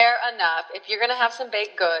enough. If you're going to have some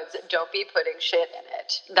baked goods, don't be putting shit in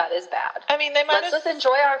it. That is bad. I mean, they might Let's just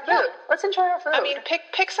enjoy our food. Yeah. Let's enjoy our food. I mean,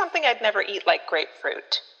 pick something I'd never eat, like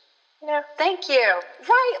grapefruit. Yeah. Thank you.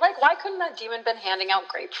 Right. Like, why couldn't that demon been handing out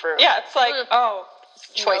grapefruit? Yeah, it's like,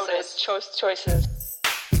 choices. Choices.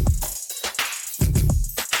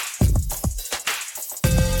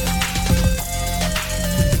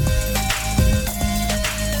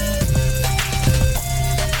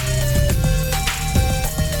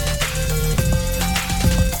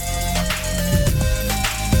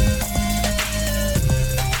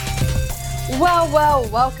 Well,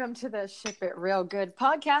 welcome to the Ship It Real Good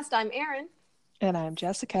podcast. I'm Erin. And I'm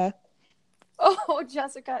Jessica. Oh,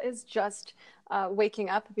 Jessica is just waking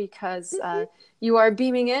up because you are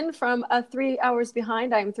beaming in from 3 hours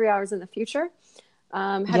behind. I'm 3 hours in the future.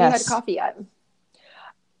 Have you had coffee yet?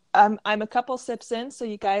 I'm a couple sips in, so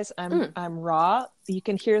you guys, I'm raw. You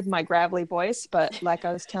can hear my gravelly voice, but like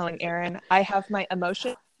I was telling Erin, I have my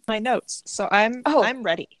notes, so I'm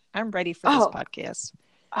ready. I'm ready for this podcast.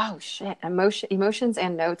 Oh shit! Emotions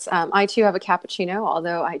and notes. I too have a cappuccino,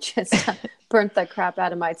 although I just burnt the crap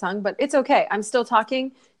out of my tongue. But it's okay. I'm still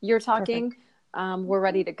talking. You're talking. We're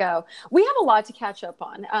ready to go. We have a lot to catch up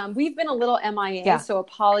on. We've been a little MIA, so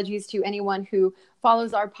apologies to anyone who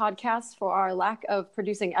follows our podcast for our lack of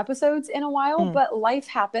producing episodes in a while. But life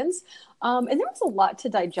happens, and there was a lot to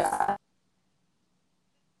digest.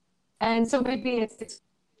 And so maybe it's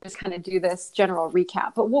just kind of do this general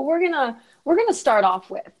recap. But what we're gonna start off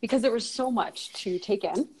with, because there was so much to take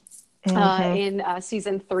in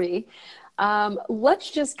season 3. Let's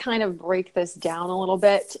just kind of break this down a little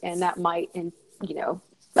bit, and that might,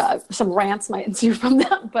 some rants might ensue from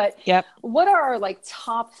that. But what are our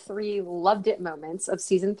top 3 loved it moments of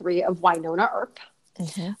season 3 of Wynonna Earp?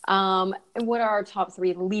 And what are our top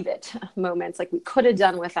 3 leave it moments, like we could have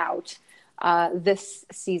done without this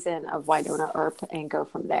season of Wynonna Earp, and go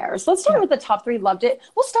from there. So let's start with the top 3 loved it.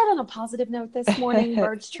 We'll start on a positive note this morning.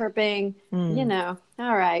 Birds chirping, all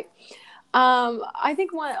right. I think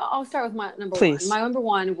I'll start with my number one. My number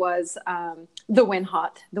one was the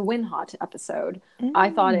Winhot episode. I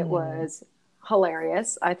thought it was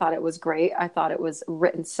hilarious. I thought it was great. I thought it was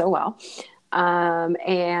written so well.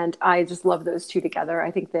 And I just love those two together. I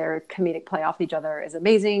think their comedic play off each other is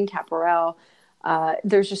amazing. Caporel.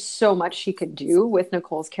 There's just so much she could do with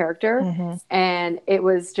Nicole's character. And it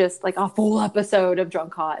was just like a full episode of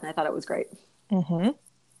Drunk Hot, and I thought it was great.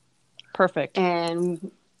 Perfect.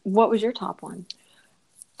 And what was your top one?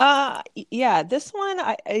 This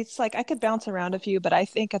one, it's like I could bounce around a few, but I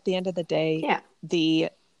think at the end of the day, the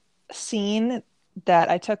scene that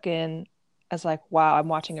I took in as like, wow, I'm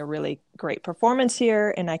watching a really great performance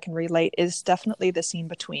here, and I can relate, is definitely the scene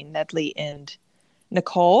between Nedley and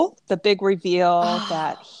Nicole, the big reveal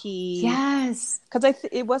that he... Yes. Because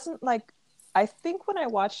it wasn't like... I think when I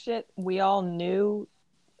watched it, we all knew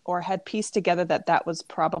or had pieced together that was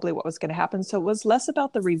probably what was going to happen. So it was less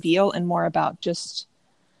about the reveal and more about just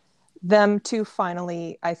them two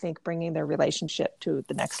finally, I think, bringing their relationship to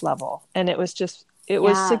the next level. And it was just... It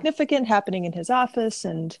was significant happening in his office,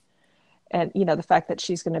 and the fact that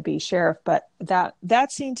she's going to be sheriff. But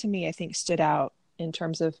that scene to me, I think, stood out in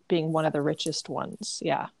terms of being one of the richest ones.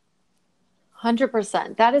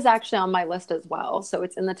 100%. That is actually on my list as well. So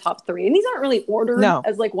it's in the top 3. And these aren't really ordered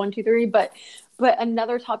as like 1, 2, 3, but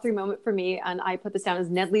another top 3 moment for me, and I put this down, as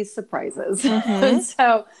Nedley's surprises.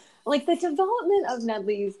 So like the development of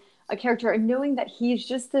Nedley's character, and knowing that he's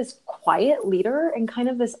just this quiet leader and kind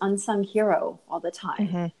of this unsung hero all the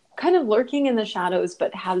time, kind of lurking in the shadows,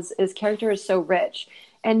 but his character is so rich.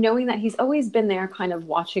 And knowing that he's always been there kind of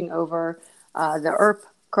watching over the Earp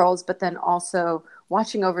girls, but then also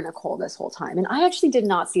watching over Nicole this whole time. And I actually did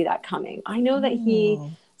not see that coming. I know that he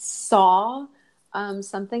saw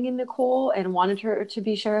something in Nicole and wanted her to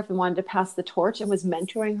be sheriff and wanted to pass the torch and was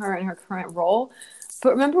mentoring her in her current role.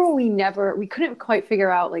 But remember when we couldn't quite figure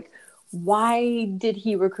out, like, why did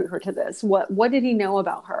he recruit her to this? What did he know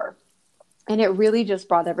about her? And it really just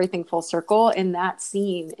brought everything full circle in that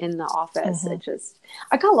scene in the office.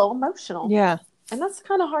 I got a little emotional. Yeah. And that's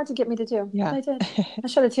kind of hard to get me to do. Yeah. I did. I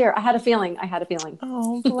shed a tear. I had a feeling.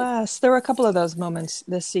 Oh, bless. There were a couple of those moments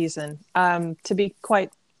this season. To be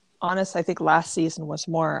quite honest, I think last season was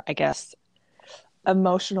more, I guess,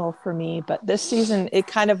 emotional for me. But this season, it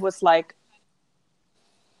kind of was like,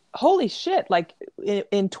 holy shit. Like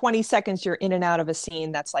in 20 seconds, you're in and out of a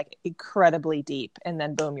scene that's like incredibly deep. And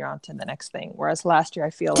then boom, you're on to the next thing. Whereas last year, I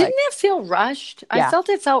feel Didn't it feel rushed? Yeah. I felt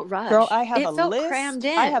it felt rushed. Girl, I have a list. Crammed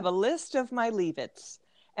in. I have a list of my leave-its.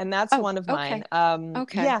 And that's one of mine.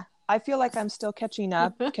 Okay. Yeah, I feel like I'm still catching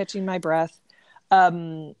up, catching my breath.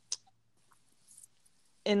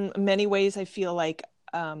 in many ways, I feel like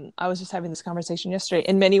I was just having this conversation yesterday.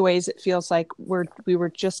 In many ways, it feels like we were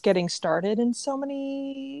just getting started in so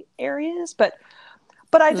many areas. But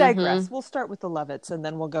I digress. We'll start with the Lovitts and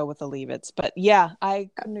then we'll go with the Leavitts. But yeah, I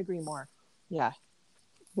couldn't agree more. Yeah.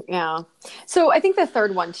 Yeah. So I think the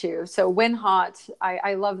third one too. So Win Hot,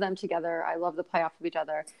 I love them together. I love the play off of each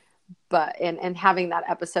other. But and having that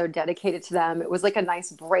episode dedicated to them, it was like a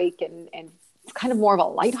nice break and kind of more of a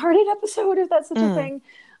lighthearted episode, if that's such a thing.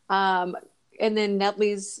 And then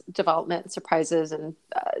Nedley's development surprises and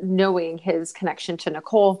knowing his connection to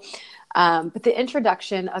Nicole. But the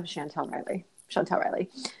introduction of Chantel Riley.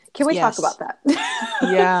 Can we talk about that?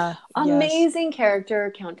 Yeah. Amazing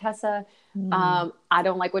character, Countessa. I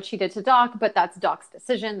don't like what she did to Doc, but that's Doc's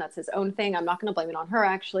decision. That's his own thing. I'm not going to blame it on her,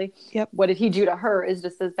 actually. Yep. What did he do to her is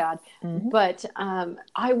just as bad. But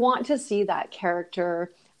I want to see that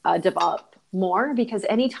character develop more, because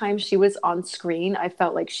anytime she was on screen, I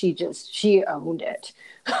felt like she owned it.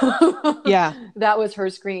 Yeah. That was her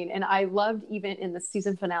screen. And I loved even in the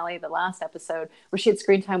season finale, the last episode, where she had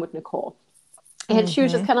screen time with Nicole. And she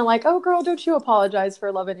was just kind of like, oh, girl, don't you apologize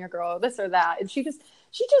for loving your girl, this or that. And she just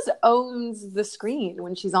owns the screen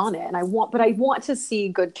when she's on it. And I want to see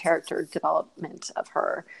good character development of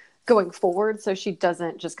her going forward, so she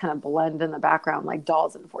doesn't just kind of blend in the background like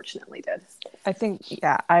Dolls unfortunately did. I think,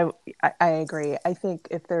 yeah, I agree. I think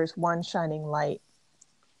if there's one shining light,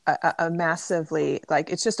 a massively,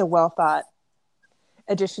 like, it's just a well thought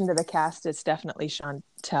addition to the cast, it's definitely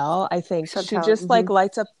Chantel. I think she just like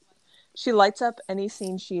lights up any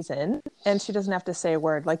scene she's in, and she doesn't have to say a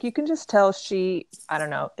word. Like, you can just tell I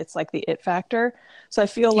don't know, it's like the it factor. So I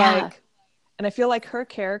feel like her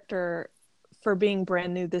character, for being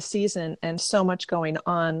brand new this season and so much going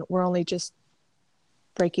on, we're only just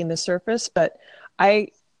breaking the surface, but I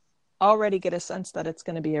already get a sense that it's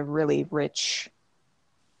going to be a really rich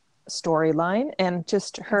storyline. And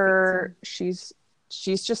just her, she's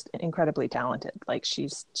just incredibly talented. Like,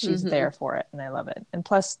 she's there for it, and I love it. And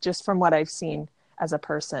plus, just from what I've seen as a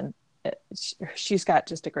person, she's got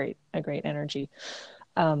just a great energy.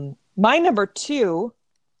 My number 2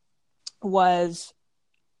 was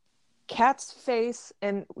Kat's face,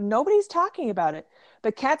 and nobody's talking about it,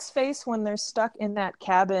 but Kat's face when they're stuck in that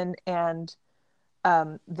cabin, and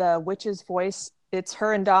the witch's voice, it's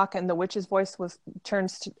her and Doc, and the witch's voice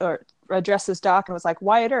addresses Doc and was like,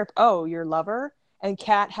 Wyatt Earp, oh, your lover? And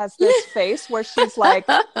Kat has this face where she's like,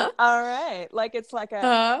 all right, like, it's like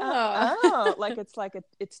it's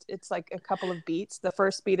like a couple of beats. The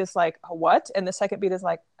first beat is like, what? And the second beat is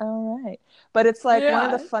like, all right. But it's like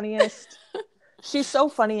one of the funniest. She's so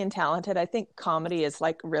funny and talented. I think comedy is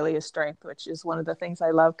like really a strength, which is one of the things I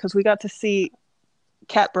love, because we got to see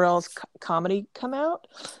Kat Burrell's comedy come out,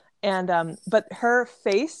 and but her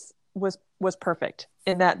face was perfect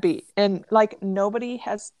in that beat, and like, nobody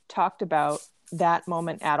has talked about that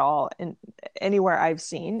moment at all in anywhere I've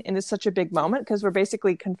seen, and it's such a big moment because we're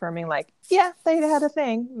basically confirming, like, yeah, they had a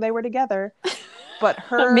thing, they were together. But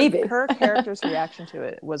her character's reaction to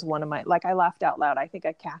it was one of my, like, I laughed out loud. I think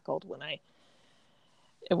I cackled when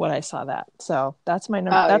I saw that. So that's my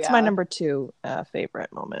number. My number 2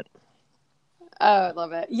 favorite moment. Oh, I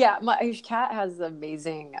love it. Yeah, my Kat has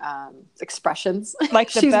amazing expressions. Like,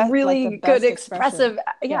 she's really good, expressive.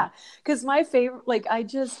 Yeah, because my favorite, like, I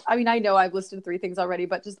know I've listed 3 things already,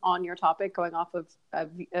 but just on your topic, going off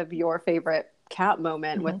of your favorite Kat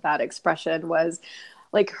moment with that expression, was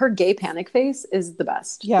like, her gay panic face is the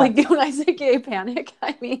best. Yeah. Like, when I say gay panic,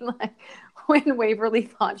 I mean, like, when Waverly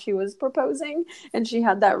thought she was proposing and she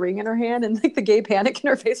had that ring in her hand, and like the gay panic in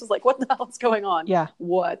her face was like, what the hell is going on? Yeah.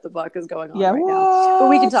 What the fuck is going on right now? But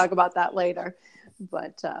we can talk about that later.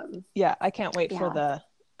 But yeah, I can't wait for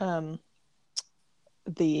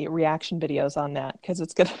the reaction videos on that, because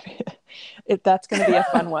it's gonna be that's gonna be a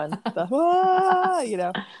fun one.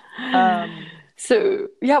 So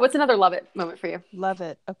yeah, what's another love it moment for you? Love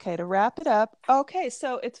it. Okay, to wrap it up. Okay,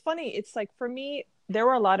 so it's funny. It's like, for me, there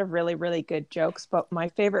were a lot of really, really good jokes, but my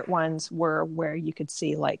favorite ones were where you could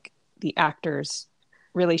see like the actors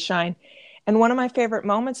really shine. And one of my favorite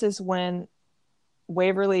moments is when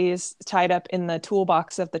Waverly is tied up in the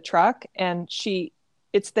toolbox of the truck, and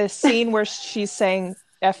it's this scene where she's saying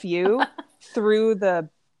F you through the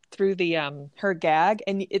her gag,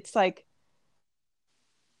 and it's like,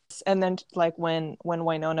 and then like when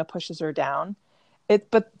Winona pushes her down,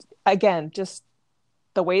 but again, just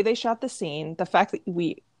the way they shot the scene, the fact that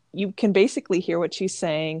you can basically hear what she's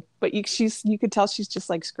saying, but you could tell she's just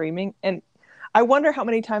like screaming. And I wonder how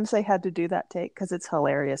many times they had to do that take, because it's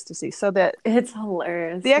hilarious to see. So that it's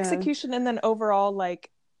hilarious, the execution, and then overall, like,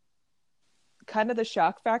 kind of the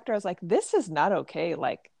shock factor. I was like, this is not okay.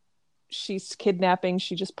 Like, she's kidnapping,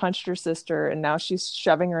 she just punched her sister, and now she's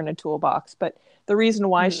shoving her in a toolbox. But the reason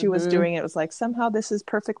why she was doing it was like, somehow this is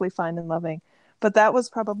perfectly fine and loving. But that was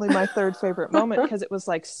probably my third favorite moment, because it was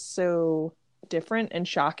like so different and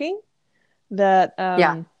shocking that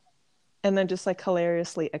and then just like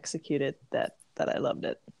hilariously executed, that I loved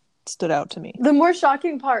it. Stood out to me. The more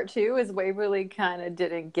shocking part too is Waverly kind of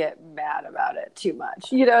didn't get mad about it too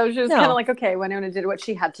much. You know, she was kind of like, okay, Winona did what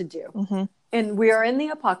she had to do. And we are in the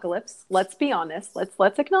apocalypse. Let's be honest.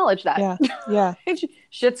 Let's acknowledge that. Yeah.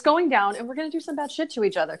 Shit's going down, and we're going to do some bad shit to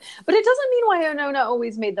each other. But it doesn't mean Winona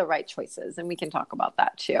always made the right choices, and we can talk about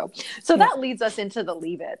that too. So that leads us into the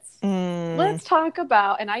Leave It's. Let's talk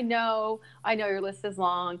about, and I know your list is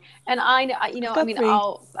long, and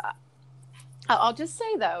I'll just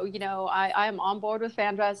say though, you know, I am on board with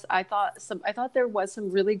Fandress. I thought there was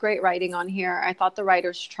some really great writing on here. I thought the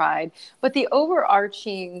writers tried, but the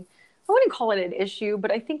overarching, I wouldn't call it an issue,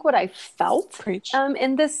 but I think what I felt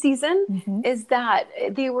in this season is that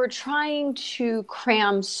they were trying to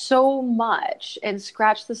cram so much and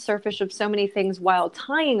scratch the surface of so many things while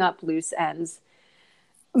tying up loose ends.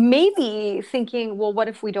 Maybe thinking, well, what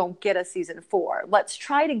if we don't get a season 4? Let's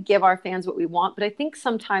try to give our fans what we want. But I think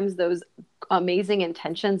sometimes those amazing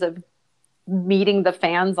intentions of meeting the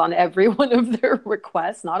fans on every one of their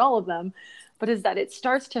requests, not all of them, but is that it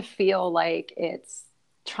starts to feel like it's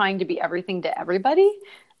trying to be everything to everybody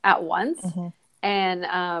at once. And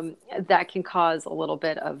that can cause a little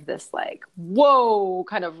bit of this like, whoa,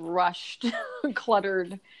 kind of rushed,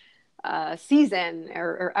 cluttered season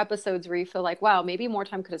or episodes where you feel like, wow, maybe more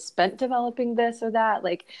time could have spent developing this or that.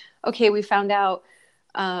 Like, okay, we found out,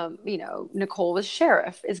 you know, Nicole is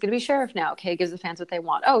going to be sheriff now. Okay, gives the fans what they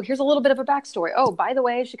want. Oh, here's a little bit of a backstory. Oh, by the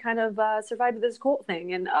way, she kind of survived this cult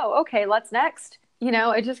thing. And oh, okay, let's next. You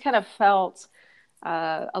know, it just kind of felt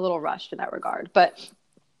a little rushed in that regard. But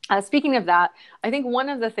speaking of that, I think one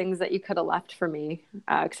of the things that you could have left for me,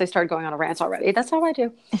 because I started going on a rant already. That's how I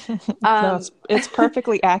do. No, it's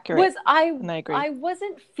perfectly accurate. And I agree. I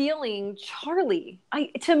wasn't feeling Charlie.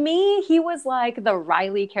 To me, he was like the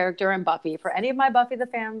Riley character in Buffy. For any of my Buffy the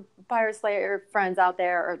Vampire Slayer friends out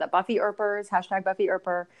there, or the Buffy Erpers, hashtag Buffy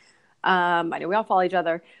Erper. I know we all follow each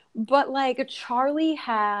other. But like Charlie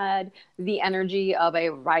had the energy of a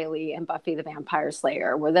Riley and Buffy the Vampire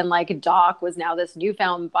Slayer, where then like Doc was now this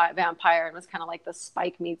newfound vampire and was kind of like the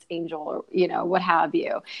Spike meets Angel, or, you know, what have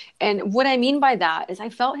you. And what I mean by that is I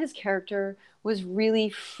felt his character was really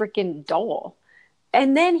freaking dull.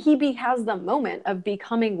 And then he has the moment of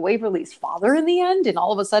becoming Waverly's father in the end. And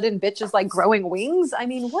all of a sudden, bitch is like growing wings. I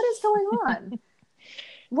mean, what is going on?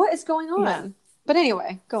 What is going on? Yeah. But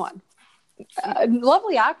anyway, go on.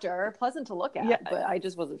 Lovely actor, pleasant to look at, but I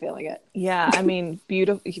just wasn't feeling it. Yeah, I mean,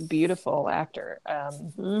 beautiful actor.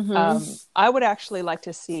 I would actually like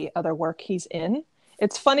to see other work he's in.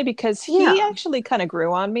 It's funny because he actually kind of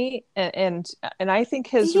grew on me, and I think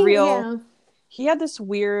his he had this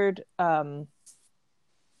weird Ryan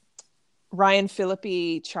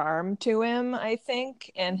Phillippe charm to him, I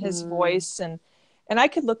think, and his voice, and I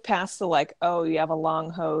could look past the like, oh, you have a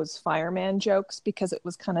long hose fireman jokes, because it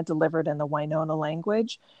was kind of delivered in the Winona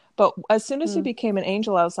language. But as soon as he became an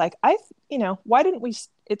angel, I was like, why didn't we?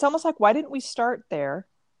 It's almost like, why didn't we start there,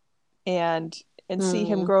 and see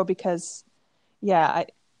him grow? Because,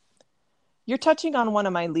 you're touching on one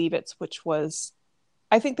of my leave-its, which was,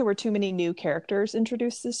 I think there were too many new characters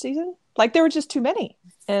introduced this season. Like, there were just too many.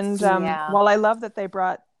 And while I love that they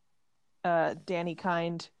brought Danny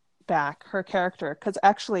Kind back, her character, because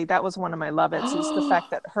actually that was one of my love-its, is the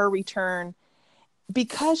fact that her return,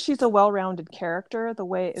 because she's a well-rounded character, the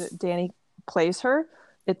way Danny plays her,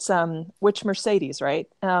 it's Witch Mercedes, right?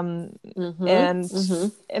 And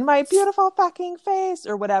in my beautiful fucking face,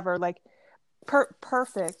 or whatever, like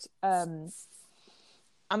perfect. I'm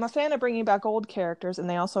a fan of bringing back old characters, and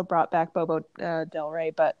they also brought back Bobo Del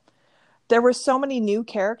Rey, but there were so many new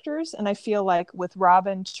characters, and I feel like with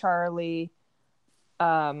Robin, Charlie,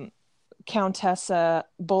 Countessa,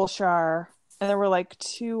 Bolshar, and there were like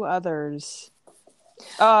 2 others.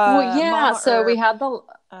 Mama so Earp. We had the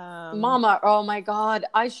Mama. Oh my God,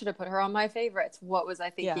 I should have put her on my favorites. What was I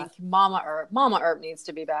thinking? Mama Earp. Mama Earp needs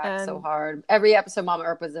to be back so hard. Every episode Mama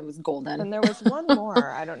Earp was in was golden. And there was one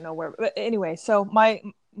more. I don't know where, but anyway. So my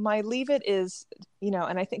leave it is,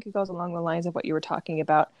 and I think it goes along the lines of what you were talking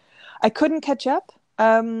about. I couldn't catch up,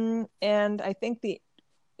 and I think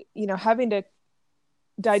having to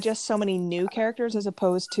digest so many new characters, as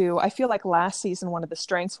opposed to, I feel like last season one of the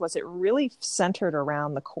strengths was it really centered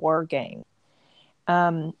around the core gang,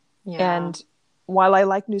 and while I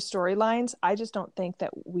like new storylines, I just don't think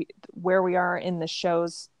that where we are in the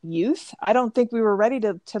show's youth, I don't think we were ready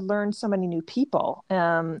to learn so many new people,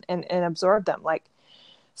 and absorb them. Like,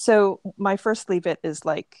 so my first leave it is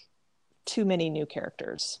like too many new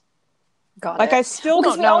characters. Got like it. I still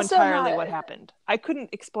don't know entirely what happened. I couldn't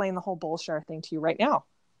explain the whole Bolshar thing to you right now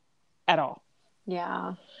at all.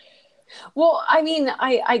 Yeah. Well, I mean,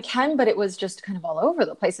 I can, but it was just kind of all over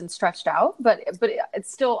the place and stretched out. But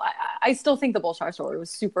it's still, I still think the Bolshar story was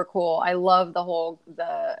super cool. I love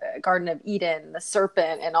the Garden of Eden, the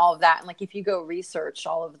serpent, and all of that. And like, if you go research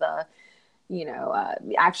all of the,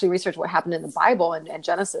 actually research what happened in the Bible and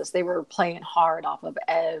Genesis, they were playing hard off of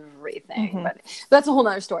everything. Mm-hmm. But that's a whole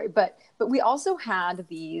nother story. But we also had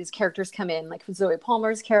these characters come in, like Zoe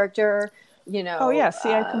Palmer's character. Oh yeah,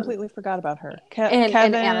 see, I completely forgot about her. Kevin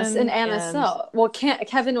and Anna Silk. Well,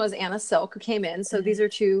 Kevin was Anna Silk, who came in. So these are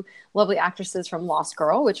two lovely actresses from Lost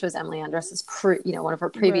Girl, which was Emily Andress's one of her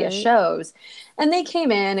previous shows, and they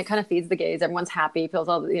came in. It kind of feeds the gays. Everyone's happy, feels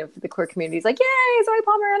all the queer community's like, yay, Zoe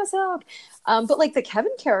Palmer, Anna Silk. But like the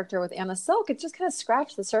Kevin character with Anna Silk, it just kind of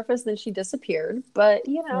scratched the surface, then she disappeared. But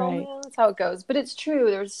that's how it goes. But it's true,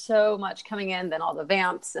 there's so much coming in, then all the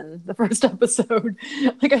vamps and the first episode.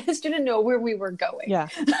 Like, I just didn't know where we were going. Yeah.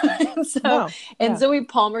 Zoe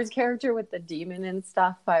Palmer's character with the demon and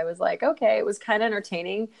stuff, I was like, okay, it was kind of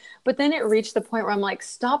entertaining. But then it reached the point where I'm like,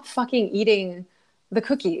 stop fucking eating the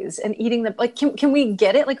cookies and eating the, like, can we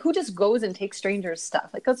get it? Like, who just goes and takes strangers' stuff?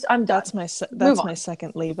 Like, I'm done. That's my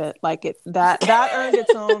second leave it. Like, that earned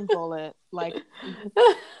its own bullet. Like,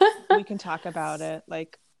 we can talk about it.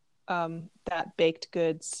 Like, that baked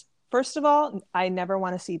goods. First of all, I never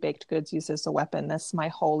want to see baked goods used as a weapon. That's my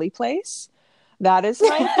holy place. That is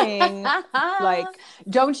my thing. Like,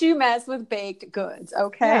 don't you mess with baked goods,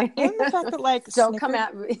 okay? Yeah. And the fact that, like, don't come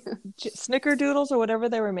at me. Snickerdoodles or whatever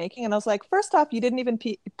they were making, and I was like, first off, you didn't even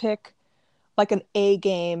pick like an A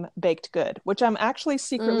game baked good, which I'm actually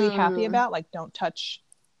secretly happy about. Like, don't touch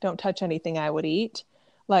anything I would eat.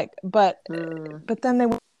 Like, but then they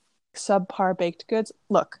were subpar baked goods.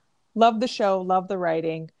 Look, love the show, love the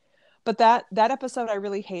writing, but that episode I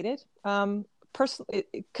really hated. Personally,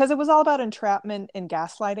 because it was all about entrapment and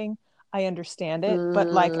gaslighting. I understand it, but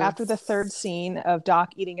like, after the third scene of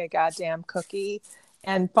Doc eating a goddamn cookie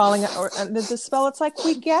and falling or the spell, it's like,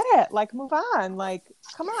 we get it. Like, move on. Like,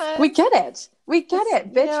 come on. We get it.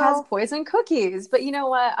 Bitch has poison cookies. But you know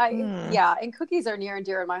what? And cookies are near and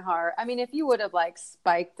dear in my heart. I mean, if you would have like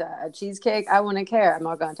spiked a cheesecake, I wouldn't care. I'm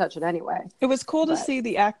not going to touch it anyway. It was cool to see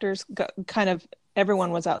the actors kind of,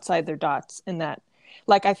 everyone was outside their dots in that.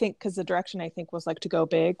 Like, I think because the direction I think was like to go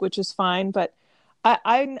big, which is fine, but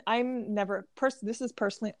I'm never this is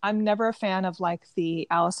personally, I'm never a fan of like the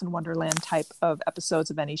Alice in Wonderland type of episodes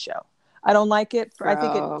of any show. I don't like it. I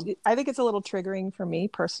think it's a little triggering for me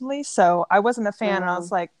personally. So I wasn't a fan, and I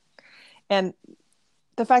was like, and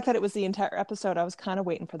the fact that it was the entire episode, I was kind of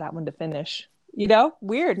waiting for that one to finish.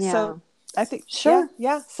 Weird. Yeah. So I think sure,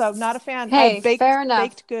 yeah. So not a fan. Hey, fair enough.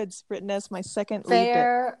 Baked goods written as my second leave.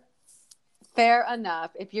 Fair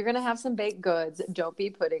enough. If you're gonna have some baked goods, don't be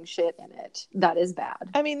putting shit in it. That is bad.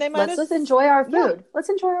 I mean, let's enjoy our food. Yeah. Let's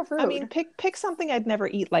enjoy our food. I mean, pick something I'd never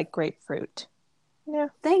eat, like grapefruit. Yeah.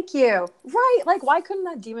 Thank you. Right. Like, why couldn't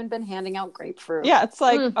that demon been handing out grapefruit? Yeah, it's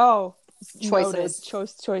like, choices.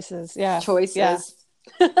 Choices. Yeah. Choices.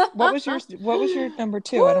 Yeah. What was your number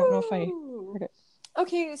 2? I don't know if I heard it.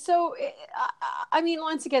 Okay, so I mean,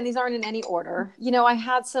 once again, these aren't in any order. I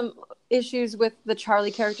had some issues with the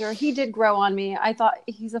Charlie character. He did grow on me. I thought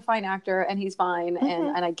he's a fine actor and he's fine,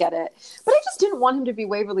 and I get it. But I just didn't want him to be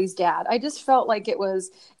Waverly's dad. I just felt like it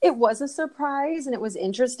was a surprise and it was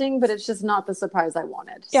interesting, but it's just not the surprise I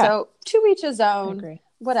wanted. Yeah. So to each his own. I agree.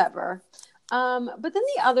 Whatever. But then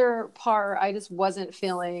the other part I just wasn't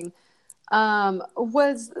feeling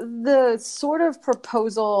was the sort of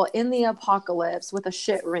proposal in the apocalypse with a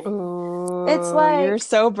shit ring. Ooh, it's like, you're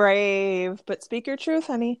so brave, but speak your truth,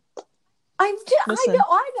 honey. I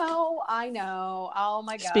know. Oh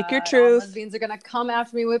my God. Speak your truth. Lesbians are going to come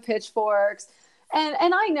after me with pitchforks. And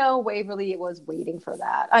I know Waverly was waiting for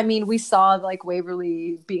that. I mean, we saw like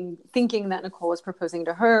Waverly thinking that Nicole was proposing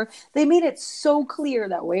to her. They made it so clear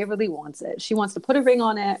that Waverly wants it. She wants to put a ring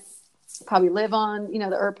on it. Probably live on,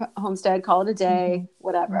 the Earp homestead, call it a day,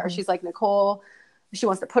 whatever. She's like, Nicole, she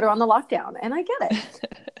wants to put her on the lockdown, and I get it.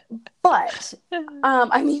 But,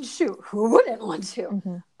 I mean, shoot, who wouldn't want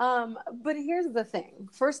to? But here's the thing.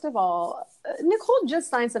 First of all, Nicole just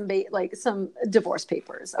signed some divorce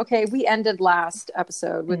papers. Okay, we ended last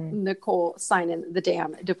episode with Nicole signing the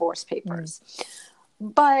damn divorce papers.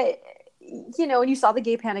 But you know, and you saw the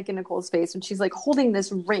gay panic in Nicole's face when she's like holding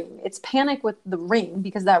this ring. It's panic with the ring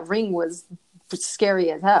because that ring was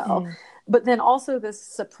scary as hell. But then also this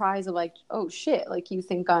surprise of like, oh shit, like you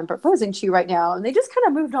think I'm proposing to you right now. And they just kind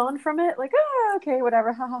of moved on from it. Like, oh, okay,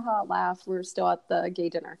 whatever. Ha ha ha, laugh. We're still at the gay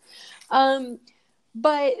dinner.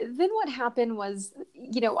 But then what happened was,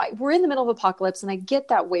 you know, we're in the middle of apocalypse, and I get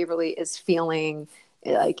that Waverly is feeling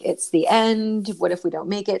like it's the end. What if we don't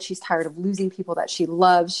make it? She's tired of losing people that she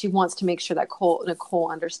loves. She wants to make sure that Nicole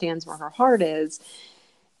understands where her heart is.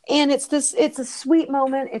 And it's a sweet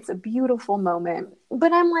moment. It's a beautiful moment.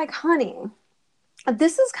 But I'm like, honey,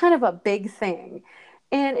 this is kind of a big thing.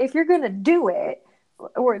 And if you're going to do it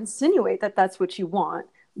or insinuate that that's what you want,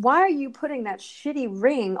 why are you putting that shitty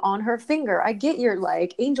ring on her finger? I get your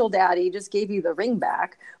like angel daddy just gave you the ring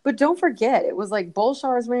back, but don't forget it was like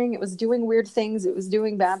Bolshar's ring. It was doing weird things. It was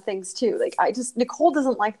doing bad things too. Like Nicole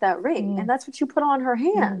doesn't like that ring, and that's what you put on her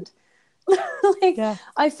hand. Like, yeah.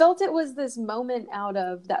 I felt it was this moment out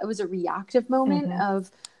of that. It was a reactive moment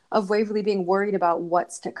of Waverly being worried about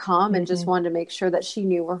what's to come and just wanted to make sure that she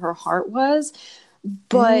knew where her heart was.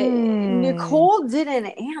 But Nicole didn't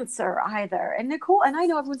answer either. And Nicole, and I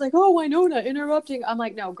know everyone's like, oh, Winona interrupting. I'm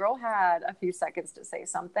like, no, girl had a few seconds to say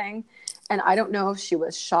something. And I don't know if she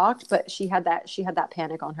was shocked, but she had that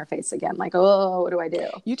panic on her face again. Like, oh, what do I do?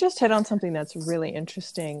 You just hit on something that's really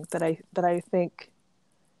interesting that I think,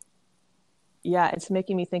 yeah, it's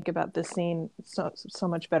making me think about this scene so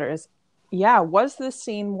much better. Was this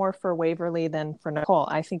scene more for Waverly than for Nicole?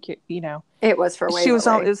 I think, you know, it was for Waverly. She was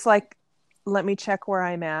it's like, let me check where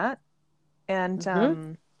I'm at,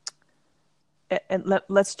 and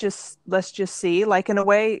let's just see. Like, in a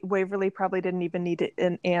way, Waverly probably didn't even need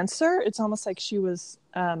an answer. It's almost like she was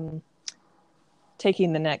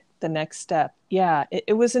taking the next step. Yeah,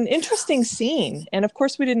 it was an interesting scene, and of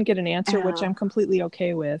course, we didn't get an answer, which I'm completely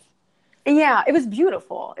okay with. Yeah, it was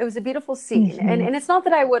beautiful. It was a beautiful scene. And it's not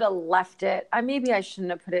that I would have left it. Maybe I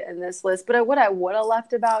shouldn't have put it in this list, but what I would have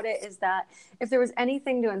left about it is that if there was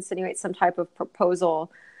anything to insinuate some type of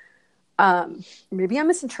proposal, maybe I'm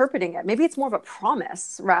misinterpreting it. Maybe it's more of a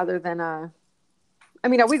promise rather than are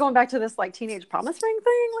we going back to this like teenage promise ring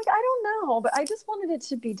thing? Like, I don't know, but I just wanted it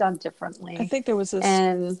to be done differently. I think there was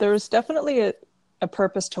there was definitely a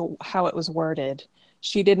purpose to how it was worded.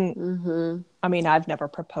 She didn't, I've never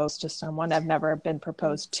proposed to someone. I've never been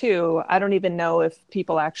proposed to. I don't even know if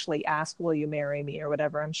people actually ask, will you marry me or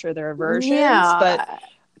whatever. I'm sure there are versions. Yeah. But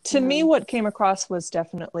to me, what came across was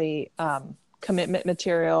definitely commitment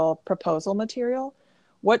material, proposal material.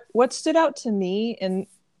 What stood out to me, and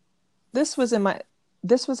this was in my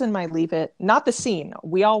Leave It, not the scene.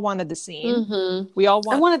 We all wanted the scene. I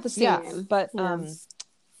wanted the scene. Yeah, but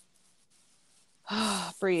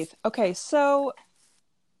breathe. Okay, so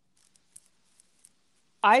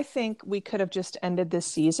I think we could have just ended this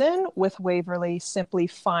season with Waverly simply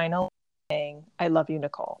finally saying, I love you,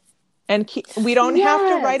 Nicole. And we don't have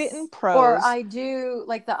to write it in prose. Or I do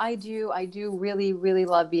really, really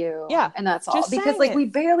love you. Yeah. And that's all. Because we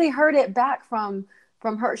barely heard it back from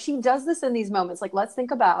her. She does this in these moments. Like, let's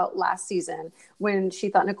think about last season when she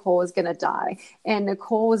thought Nicole was going to die. And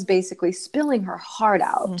Nicole was basically spilling her heart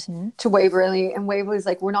out to Waverly. And Waverly's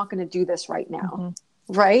like, we're not going to do this right now.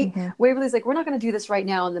 Right? Waverly's like, we're not going to do this right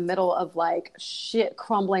now in the middle of like shit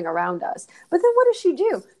crumbling around us. But then what does she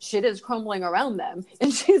do? Shit is crumbling around them,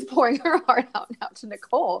 and she's pouring her heart out now to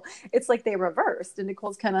Nicole. It's like they reversed, and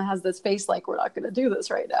Nicole's kind of has this face like, we're not going to do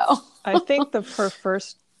this right now. I think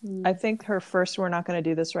her first we're not going to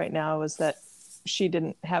do this right now was that she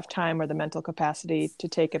didn't have time or the mental capacity to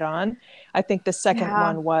take it on. I think the second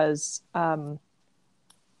one was I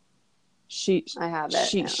have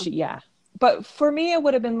it. But for me, it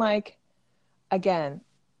would have been like, again,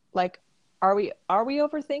 like, are we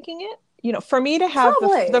overthinking it? You know, for me to have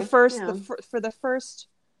the first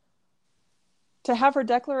to have her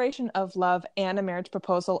declaration of love and a marriage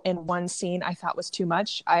proposal in one scene, I thought was too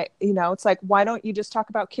much. It's like, why don't you just talk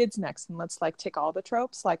about kids next and let's like tick all the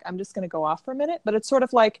tropes? Like, I'm just going to go off for a minute, but it's sort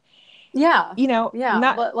of like,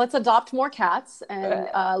 let's adopt more cats and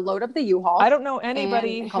load up the U-Haul. I don't know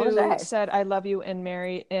anybody who said I love you and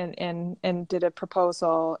married and did a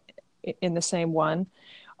proposal in the same one.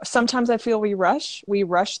 Sometimes I feel we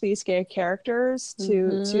rush these gay characters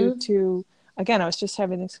to again, I was just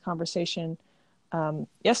having this conversation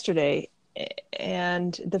yesterday,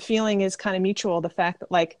 and the feeling is kind of mutual. The fact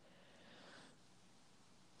that like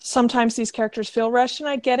sometimes these characters feel rushed, and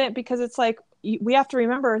I get it, because it's like, we have to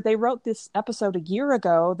remember they wrote this episode a year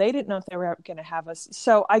ago. They didn't know if they were going to have us.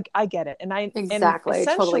 So I get it. And essentially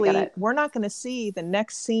totally get it. We're not going to see the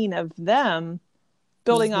next scene of them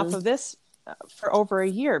building off of this for over a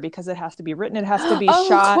year because it has to be written, it has to be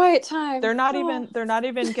shot. Quiet time. They're not even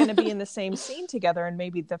going to be in the same scene together in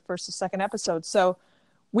maybe the first or second episode. So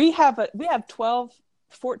we have 12,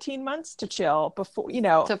 14 months to chill before,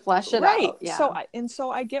 to flesh it right. out. Yeah.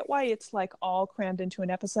 So I get why it's like all crammed into an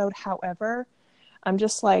episode. However, I'm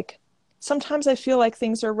just like, sometimes I feel like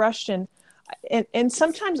things are rushed and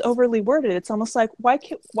sometimes overly worded. It's almost like, why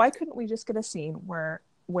couldn't we just get a scene where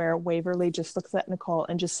Waverly just looks at Nicole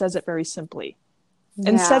and just says it very simply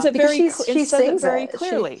and says it very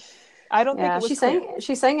clearly. I don't think it was clear.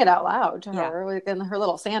 She sang it out loud to her in her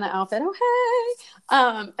little Santa outfit.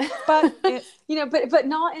 Oh, hey. But but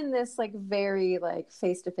not in this like very like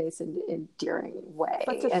face-to-face and endearing way.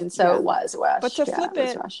 It was rushed. But to flip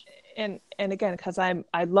it, and again, because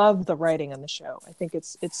I love the writing on the show. I think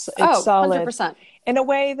it's solid. 100%. In a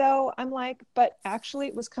way, though, I'm like, but actually,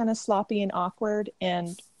 it was kind of sloppy and awkward,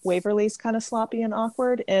 and Waverly's kind of sloppy and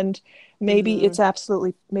awkward, and maybe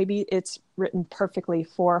it's written perfectly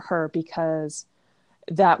for her because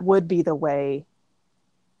that would be the way.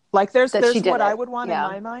 Like there's what I would want in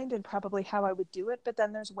my mind and probably how I would do it, but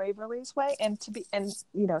then there's Waverly's way,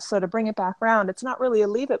 so to bring it back around, it's not really a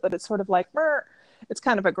leave it, but it's sort of like, it's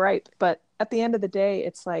kind of a gripe. But at the end of the day,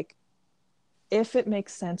 it's like, if it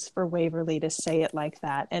makes sense for Waverly to say it like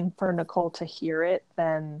that and for Nicole to hear it,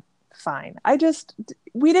 then fine.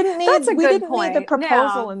 We didn't need the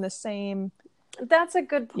proposal in the same. That's a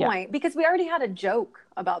good point because we already had a joke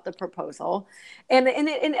about the proposal, and at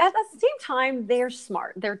the same time they're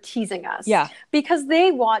smart. They're teasing us, because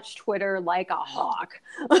they watch Twitter like a hawk.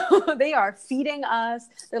 They are feeding us.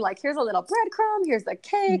 They're like, here's a little breadcrumb, here's the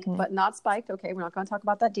cake, but not spiked. Okay, we're not going to talk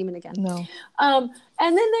about that demon again. No. And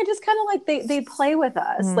then they're just kind of like they play with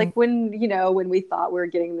us, like when we thought we were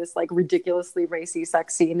getting this like ridiculously racy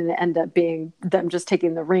sex scene and it ended up being them just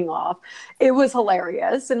taking the ring off. It was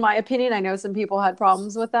hilarious, in my opinion. I know some people had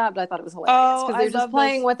problems with that, but I thought it was hilarious because they're just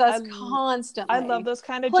playing with us constantly. I love those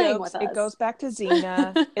kind of jokes. It goes back to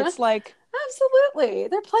Xena. It's like, absolutely,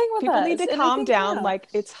 they're playing with people us. People need to calm down. Like,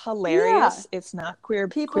 it's hilarious. It's not queer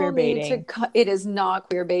baiting. It is not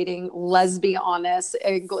queer baiting. Let's be honest.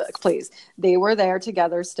 Please, they were there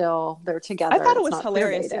together. Still, they're together. I thought it was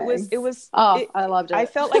hilarious. I loved it. I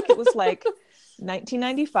felt like it was like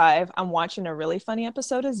 1995. I'm watching a really funny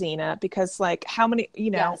episode of Xena because, like, how many,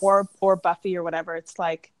 or Buffy or whatever. It's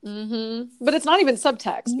like, but it's not even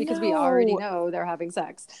subtext because we already know they're having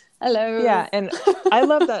sex. Hello. Yeah, and I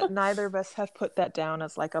love that neither of us have put that down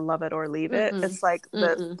as like a love it or leave it. It's like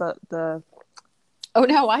the. Oh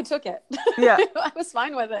no, I took it. Yeah, I was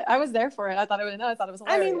fine with it. I was there for it. I thought it was hilarious.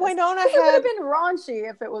 I mean, Winona it would have been raunchy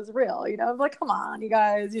if it was real. I'm like, come on, you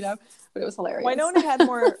guys. But it was hilarious. Winona had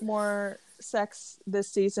more sex this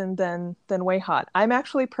season than Way Hot. I'm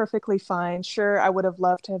actually perfectly fine. Sure, I would have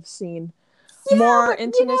loved to have seen more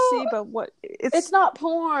intimacy, but it's not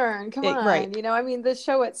porn. Come on, right. I mean, the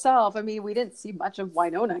show itself. I mean, we didn't see much of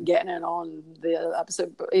Winona getting it on the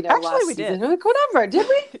episode. Actually, last we season. did. Whatever, did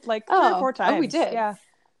we? Like 3 or 4 times. Oh, we did. Yeah.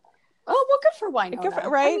 Oh well, good for Winona.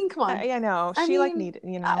 Right? I mean, come on. I know she needed.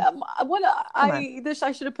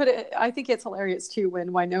 I should have put it. I think it's hilarious too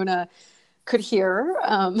when Winona could hear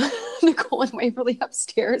Nicole and Waverly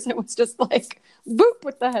upstairs. It was just like boop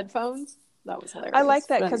with the headphones. That was hilarious. I like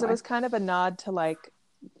that because it was kind of a nod to like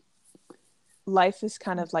life is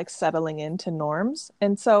kind of like settling into norms,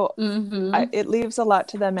 and so it leaves a lot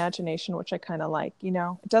to the imagination, which I kind of like. It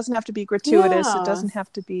doesn't have to be gratuitous. It doesn't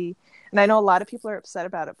have to be. And I know a lot of people are upset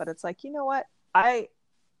about it, but it's like, you know what?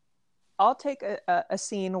 I'll take a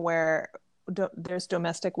scene where there's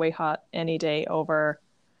domestic Way Hot any day over.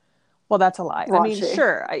 Well, that's a lie. Raunchy. I mean,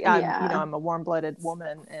 sure. I'm a warm-blooded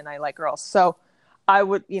woman and I like girls, so. I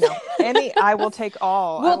would, I will take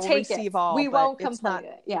all. We'll receive all. We won't complain.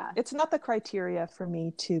 It's not the criteria for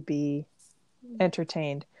me to be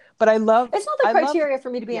entertained. But I love. It's not the criteria for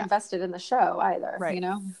me to be invested in the show either. Right.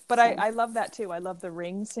 But so. I love that too. I love the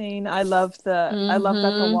ring scene. I love I love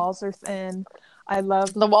that the walls are thin. I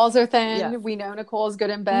love the walls are thin. Yeah. We know Nicole is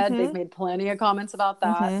good in bed. They've made plenty of comments about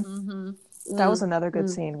that. That was another good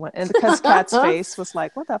scene because Kat's face was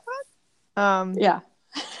like, "What the fuck?"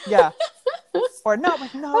 Yeah. Or not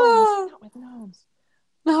with gnomes.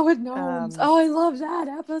 Not with gnomes. I love that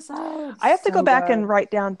episode. I have to go back and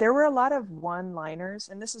write down. There were a lot of one-liners,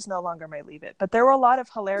 and this is no longer my leave it, but there were a lot of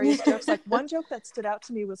hilarious jokes. Like one joke that stood out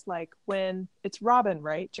to me was like when it's Robin,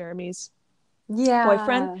 right? Jeremy's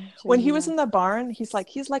boyfriend. When he was in the barn, he's like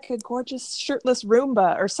a gorgeous shirtless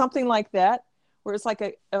Roomba or something like that, where it's like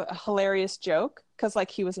a hilarious joke because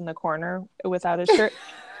like he was in the corner without his shirt.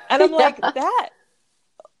 And I'm like, that.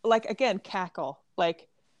 Like again, cackle. Like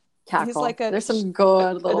he's like There's some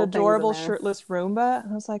good little an adorable things in there. shirtless Roomba.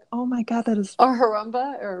 And I was like, oh my God, that is... Or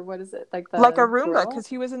Harumba, or what is it? Like like a the Roomba, girl? because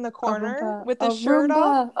he was in the corner Roomba. with A his shirt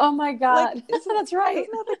off. Roomba. Oh my Like, God. That's right.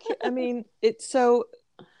 Isn't that the kid? I mean, it's so...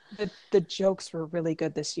 The jokes were really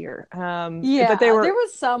good this year. Yeah, but they were... there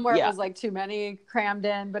was some where it was like too many crammed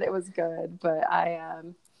in, but it was good. But yeah,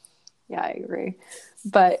 I agree.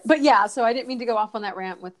 But yeah, so I didn't mean to go off on that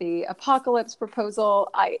rant with the apocalypse proposal.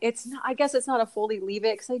 I guess it's not a fully leave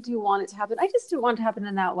it, because I do want it to happen. I just didn't want it to happen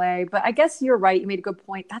in that way. But I guess you're right. You made a good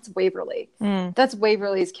point. That's Waverly. That's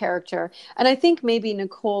Waverly's character. And I think maybe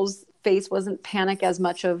Nicole's face wasn't panic as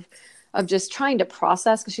much of just trying to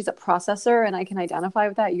process, because she's a processor, and I can identify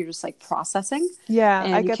with that. You're just like processing. Yeah,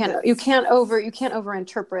 and you can't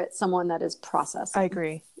overinterpret someone that is processing. I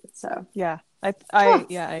agree. So yeah, I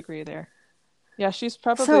agree there. Yeah, she's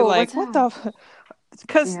probably like, what the...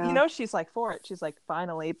 Because, she's like for it. She's like,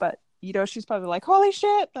 finally. But, she's probably like, holy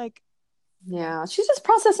shit. Like, yeah, she's just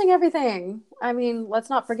processing everything. I mean, let's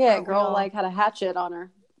not forget, girl like had a hatchet on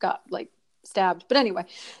her, got like stabbed. But anyway,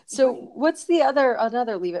 so what's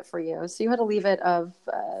another leave it for you? So you had a leave it of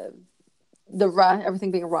everything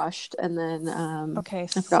being rushed, and then okay,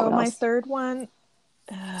 so my third one,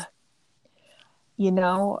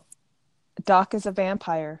 Doc is a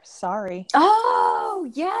vampire. Sorry. Oh,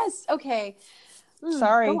 yes. Okay.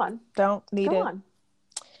 Sorry. Go on. Don't need it.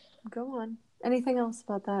 Go on. Anything else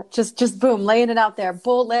about that? Just boom, laying it out there.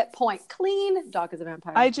 Bullet point. Clean. Doc is a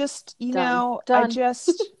vampire. I just, Done.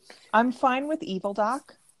 I'm fine with evil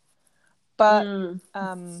Doc. But, and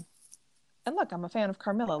look, I'm a fan of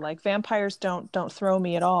Carmilla. Like, vampires don't throw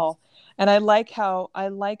me at all. And I like how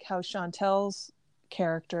Chantel's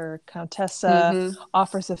character Countessa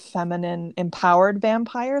offers a feminine, empowered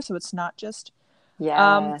vampire, so it's not just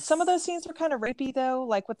some of those scenes were kind of rapey though,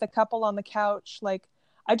 like with the couple on the couch. Like,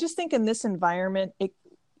 I just think in this environment it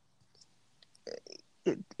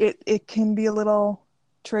can be a little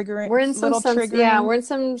triggering. We're in some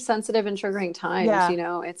sensitive and triggering times.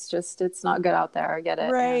 It's not good out there. I get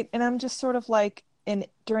it, right? And I'm just sort of like,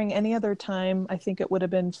 during any other time I think it would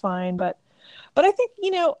have been fine, but I think,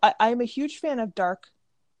 I'm a huge fan of Dark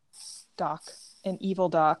Doc and Evil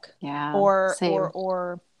Doc. Yeah.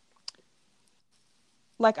 Or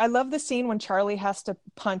like, I love the scene when Charlie has to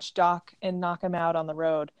punch Doc and knock him out on the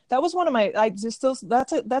road. That was one of my,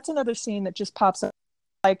 that's another scene that just pops up.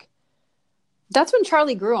 Like, that's when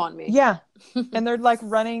Charlie grew on me. Yeah. And they're like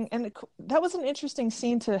running, and that was an interesting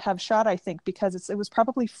scene to have shot, I think, because it was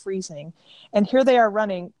probably freezing. And here they are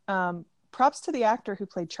running. Props to the actor who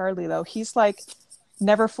played Charlie, though. He's like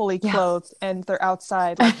never fully clothed, and they're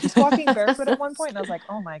outside. Like, he's walking barefoot at one point, and I was like,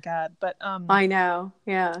 oh my God. But I know.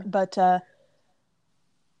 Yeah. But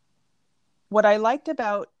what I liked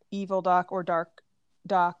about Evil Doc or Dark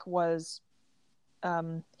Doc was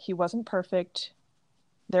he wasn't perfect.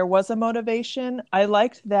 There was a motivation. I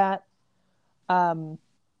liked that.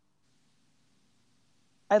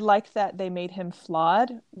 I liked that they made him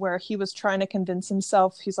flawed, where he was trying to convince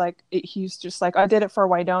himself. He's just like, I did it for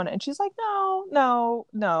Winona. And she's like, no,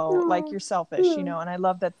 like, you're selfish, And I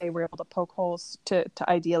love that they were able to poke holes to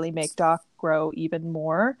ideally make Doc grow even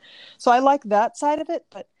more. So I like that side of it.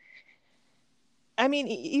 But I mean,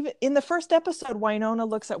 even in the first episode, Winona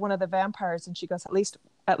looks at one of the vampires and she goes, at least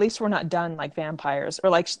we're not done like vampires. Or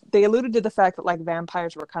like, they alluded to the fact that like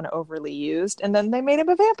vampires were kind of overly used, and then they made him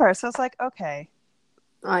a vampire. So it's like, okay.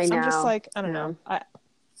 I know. I'm just like, I don't know. I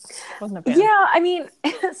wasn't a fan. Yeah, I mean,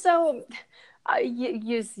 so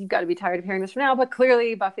you've got to be tired of hearing this from now, but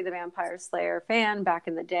clearly Buffy the Vampire Slayer fan back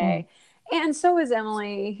in the day. And so is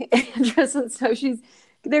Emily Andress, and so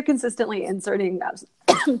they're consistently inserting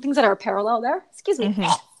things that are parallel there. Excuse me.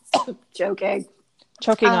 Joking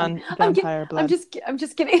on vampire blood. I'm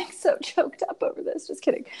just getting so choked up over this. Just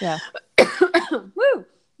kidding. Yeah. Woo.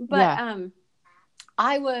 But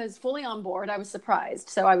I was fully on board. I was surprised.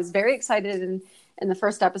 So I was very excited in the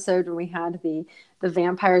first episode when we had the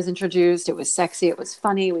vampires introduced. It was sexy. It was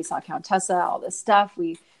funny. We saw Countessa, all this stuff.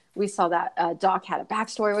 We saw that Doc had a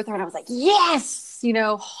backstory with her, and I was like, yes,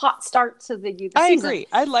 hot start to the season. I agree.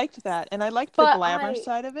 I liked that. And I liked the glamour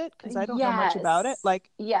side of it, because I don't know much about it. Like,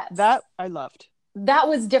 that I loved. That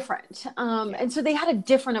was different. And so they had a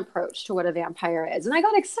different approach to what a vampire is. And I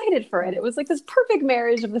got excited for it. It was like this perfect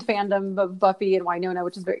marriage of the fandom of Buffy and Winona,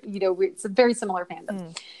 which is very, it's a very similar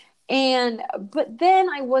fandom. But then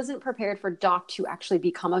I wasn't prepared for Doc to actually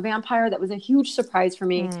become a vampire. That was a huge surprise for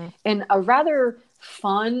me, and a rather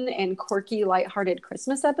fun and quirky, lighthearted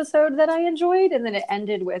Christmas episode that I enjoyed. And then it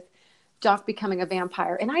ended with Doc becoming a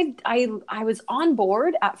vampire. And I was on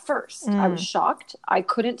board at first. I was shocked. I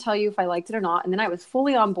couldn't tell you if I liked it or not. And then I was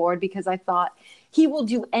fully on board, because I thought he will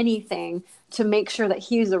do anything to make sure that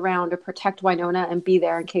he's around to protect Winona and be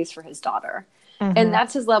there in case for his daughter. Mm-hmm. And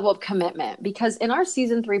that's his level of commitment, because in our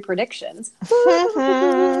season 3 predictions,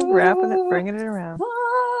 wrapping it, bringing it around.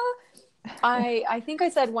 I think I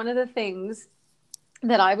said one of the things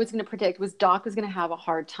that I was going to predict was Doc was going to have a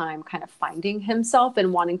hard time kind of finding himself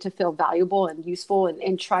and wanting to feel valuable and useful,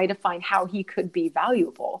 and try to find how he could be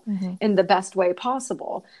valuable in the best way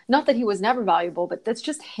possible. Not that he was never valuable, but that's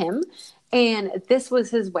just him. And this was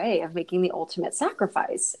his way of making the ultimate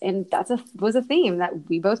sacrifice. And was a theme that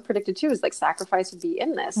we both predicted too, is like sacrifice would be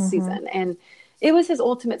in this season. And it was his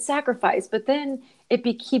ultimate sacrifice. But then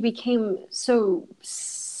he became so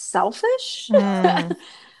selfish.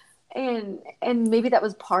 And maybe that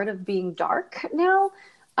was part of being dark now.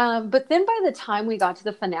 But then by the time we got to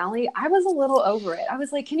the finale, I was a little over it. I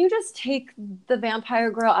was like, can you just take the vampire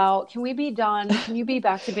girl out? Can we be done? Can you be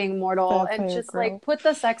back to being mortal? And just like put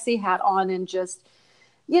the sexy hat on and just,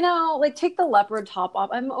 like take the leopard top off.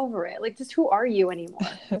 I'm over it. Like, just who are you anymore?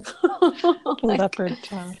 Leopard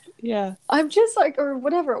top. Yeah. I'm just like, or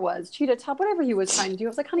whatever it was, cheetah top, whatever he was trying to do. I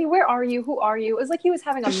was like, honey, where are you? Who are you? It was like he was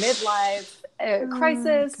having a midlife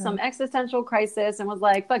crisis, some existential crisis, and was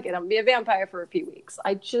like, fuck it, I'm gonna be a vampire for a few weeks.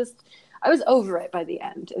 I was over it by the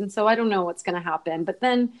end. And so I don't know what's going to happen. But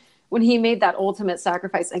then when he made that ultimate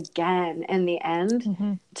sacrifice again in the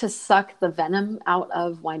end to suck the venom out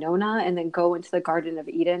of Winona and then go into the Garden of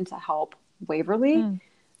Eden to help Waverly,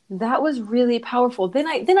 that was really powerful. Then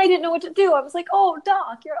I didn't know what to do. I was like, oh,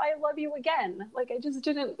 Doc, I love you again. Like, I just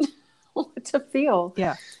didn't know what to feel.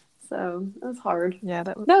 Yeah. So it was hard. Yeah,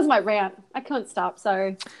 that was my rant. I couldn't stop.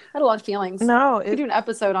 Sorry, I had a lot of feelings. No, we do an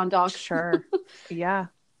episode on Doc. Sure. Yeah,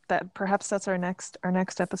 perhaps that's our next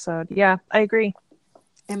episode. Yeah, I agree.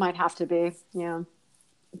 It might have to be. Yeah,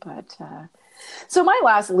 but so my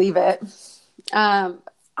last leave it. I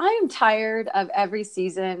am tired of every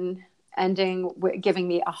season ending with giving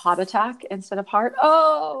me a hot attack instead of heart.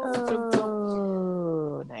 Oh,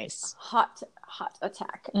 nice. Hot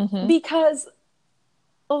attack. Because,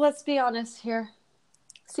 well, let's be honest here.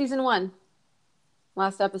 Season 1,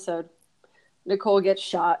 last episode, Nicole gets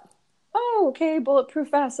shot. Oh, okay,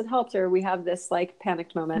 bulletproof vest. It helped her. We have this like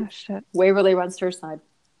panicked moment. Oh, shit. Waverly runs to her side.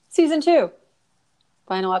 Season 2,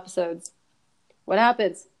 final episodes. What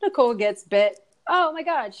happens? Nicole gets bit. Oh my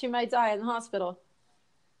God, she might die in the hospital.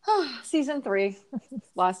 Season 3,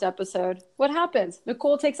 last episode. What happens?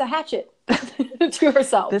 Nicole takes a hatchet to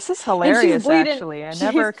herself. This is hilarious, actually. I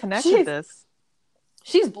never connected this.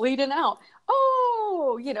 She's bleeding out.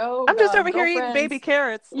 Oh, I'm just over here eating baby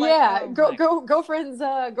carrots. Yeah, girlfriend's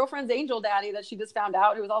angel daddy that she just found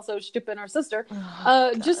out, who was also stripping her sister,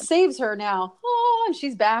 just saves her now. Oh, and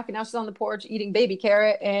she's back, and now she's on the porch eating baby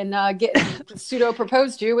carrot and getting pseudo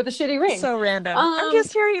proposed to with a shitty ring. So random. I'm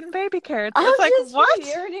just here eating baby carrots. I'm like, just what?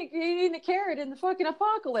 Here eating a carrot in the fucking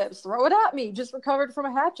apocalypse. Throw it at me. Just recovered from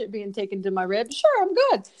a hatchet being taken to my rib. Sure, I'm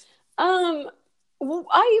good. Well,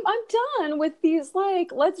 I'm done with these.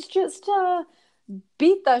 Like, let's just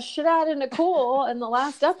beat the shit out of Nicole in the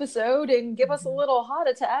last episode and give us a little heart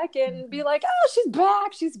attack and be like, oh, she's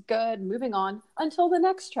back, she's good, moving on until the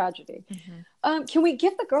next tragedy. Can we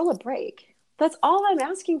give the girl a break? That's all I'm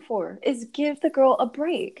asking for, is give the girl a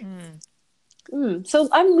break. So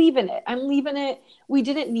I'm leaving it. We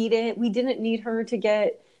didn't need it. We didn't need her to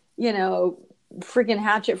get freaking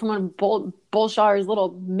hatchet from one of Bolshar's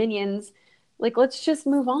little minions. Like, let's just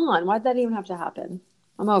move on. Why'd that even have to happen?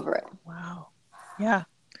 I'm over it. Wow. Yeah.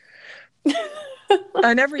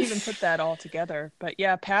 I never even put that all together, but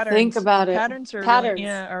yeah, patterns. Think about it. Patterns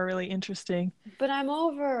are really interesting. But I'm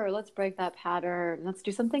over. Let's break that pattern. Let's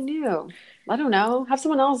do something new. I don't know. Have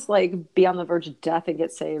someone else like be on the verge of death and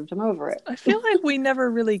get saved. I'm over it. I feel like we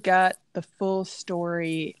never really got the full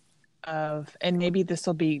story of, and maybe this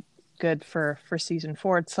will be good for season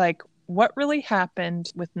 4. It's like, what really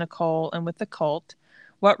happened with Nicole and with the cult?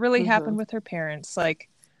 What really happened with her parents? Like,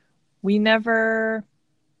 we know we're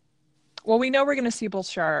going to see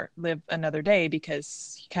Bolshar live another day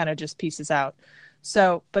because he kind of just pieces out.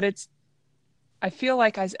 So, but I feel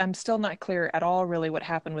like I'm still not clear at all really what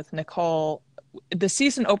happened with Nicole. The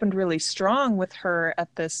season opened really strong with her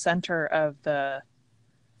at the center of the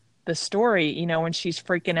story, when she's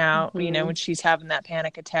freaking out, when she's having that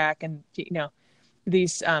panic attack, and,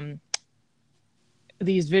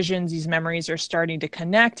 these visions, these memories are starting to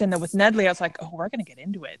connect. And then with Nedley, I was like, oh, we're going to get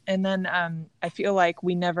into it. And then I feel like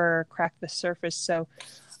we never cracked the surface. So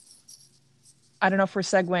I don't know if we're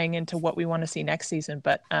segueing into what we want to see next season,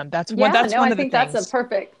 but that's one of the things. That's a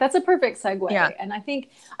perfect segue. Yeah. And I think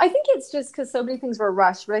it's just because so many things were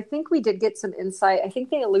rushed, but I think we did get some insight. I think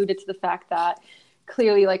they alluded to the fact that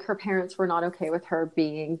clearly like her parents were not okay with her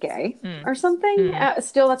being gay or something.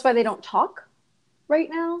 Still, that's why they don't talk right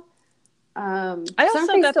now. I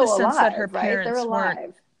also got the sense that her parents They're alive.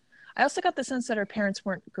 weren't. I also got the sense that her parents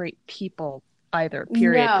weren't great people either.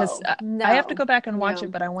 Period. Because I have to go back and watch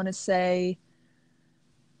it, but I want to say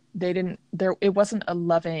they didn't. It wasn't a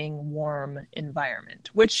loving, warm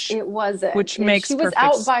environment. Which it wasn't. Which makes she was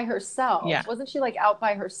out by herself. Yeah. Wasn't she like out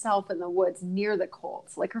by herself in the woods near the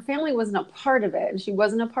Colts? Like her family wasn't a part of it, and she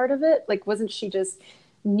wasn't a part of it. Like wasn't she just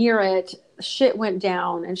near it? Shit went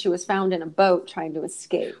down, and she was found in a boat trying to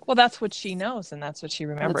escape. Well, that's what she knows, and that's what she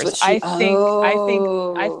remembers. I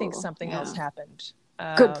think something else happened.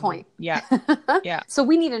 Good point. Yeah, yeah. So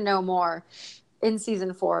we need to know more in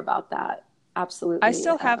season 4 about that. Absolutely. I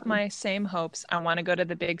still have my same hopes. I want to go to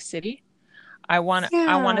the big city. I want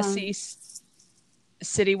to see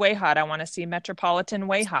City Way Hot. I want to see Metropolitan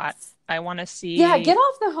Way Hot. I want to see. Yeah, get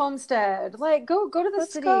off the homestead. Like, go to the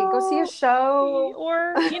city. Go see a show,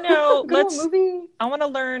 or go to a movie. I want to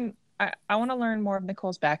learn. I want to learn more of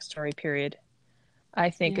Nicole's backstory. Period. I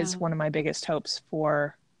think is one of my biggest hopes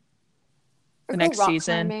for the next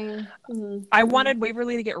season. I wanted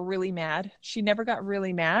Waverly to get really mad. She never got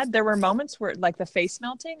really mad. There were moments where, like the face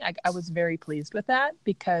melting, I was very pleased with that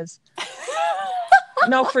because.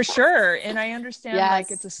 No, for sure. And I understand like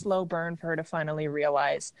it's a slow burn for her to finally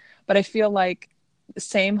realize. But I feel like the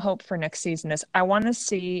same hope for next season is I want to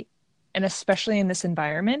see, and especially in this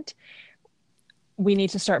environment, we need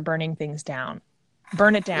to start burning things down.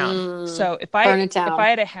 Burn it down. So if I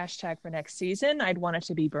had a hashtag for next season, I'd want it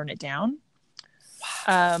to be burn it down.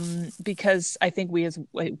 Because I think we as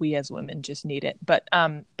women just need it. But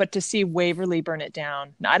to see Waverly burn it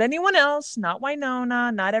down, not anyone else, not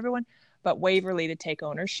Wynonna, not everyone, but Waverly to take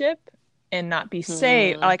ownership and not be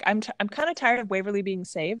saved. Like I'm kind of tired of Waverly being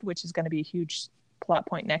saved, which is going to be a huge plot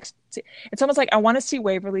point next. It's almost like I want to see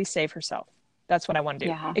Waverly save herself. That's what I want to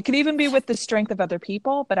do. Yeah. It could even be with the strength of other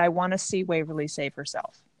people, but I want to see Waverly save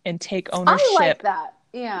herself and take ownership. I like that.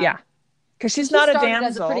 Yeah. Yeah. Because she's not a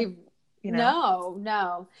damsel.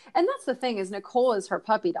 No. And that's the thing is Nicole is her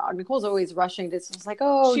puppy dog. Nicole's always rushing to just like,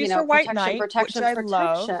 she's her white knight, protection. I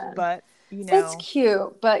love, but it's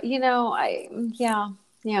cute, but it's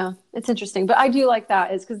interesting. But I do like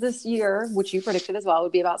that is because this year, which you predicted as well,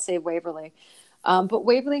 would be about Save Waverly. But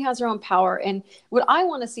Waverly has her own power. And what I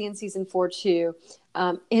want to see in season 4 too,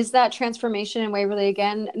 is that transformation in Waverly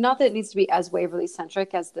again. Not that it needs to be as Waverly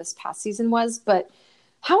centric as this past season was, but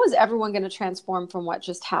how is everyone going to transform from what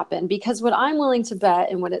just happened? Because what I'm willing to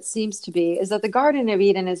bet and what it seems to be is that the Garden of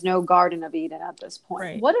Eden is no Garden of Eden at this point.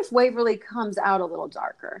 Right. What if Waverly comes out a little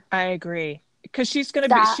darker? I agree. Because she's going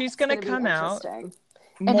to come out.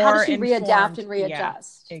 And how does she readapt and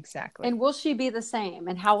readjust? Yeah, exactly. And will she be the same?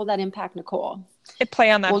 And how will that impact Nicole? It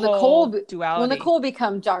play on that whole duality. Will Nicole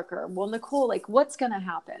become darker? Will Nicole, like, what's going to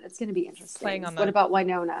happen? It's going to be interesting. Playing on what about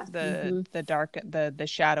Wynonna? The dark, the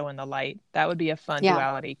shadow and the light. That would be a fun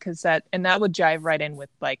duality because that would jive right in with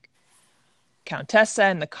like Countessa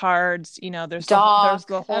and the cards. There's Doc,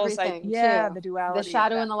 the whole side. Yeah, too. The duality. The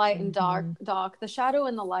shadow and the light and Doc. The shadow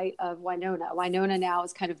and the light of Wynonna. Wynonna now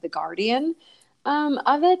is kind of the guardian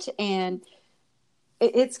of it, and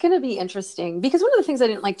it's going to be interesting because one of the things I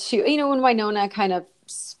didn't like too, when Wynonna kind of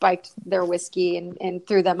spiked their whiskey and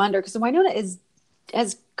threw them under, because Wynonna is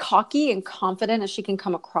as cocky and confident as she can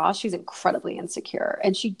come across. She's incredibly insecure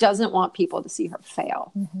and she doesn't want people to see her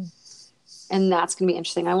fail. And that's going to be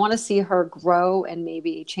interesting. I want to see her grow and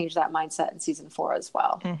maybe change that mindset in season 4 as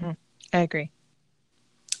well. I agree.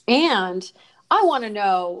 And I want to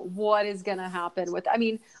know what is going to happen with,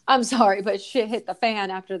 I'm sorry, but shit hit the fan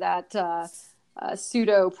after that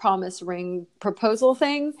pseudo promise ring proposal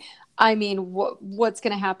thing. What's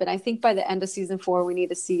going to happen? I think by the end of season 4, we need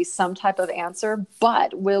to see some type of answer,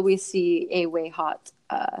 but will we see a way hot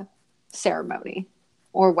ceremony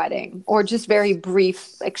or wedding or just very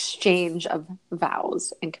brief exchange of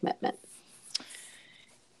vows and commitment?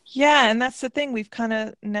 Yeah, and that's the thing. We've kind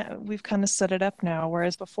of set it up now.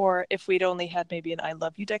 Whereas before, if we'd only had maybe an "I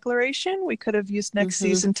love you" declaration, we could have used next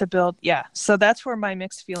season to build. Yeah, so that's where my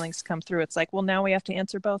mixed feelings come through. It's like, well, now we have to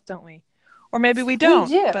answer both, don't we? Or maybe we don't.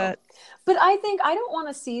 We do. But I think I don't want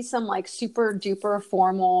to see some like super duper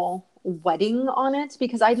formal wedding on it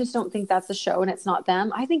because I just don't think that's the show and it's not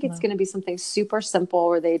them. I think it's going to be something super simple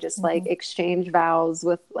where they just like exchange vows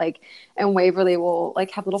with like, and Waverly will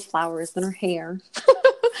like have little flowers in her hair.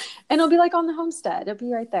 And it'll be like on the homestead. It'll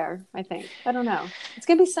be right there, I think. I don't know. It's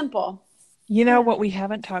going to be simple. You know what we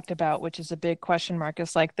haven't talked about, which is a big question mark,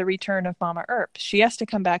 is like the return of Mama Earp. She has to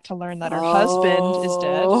come back to learn that her husband is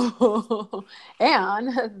dead.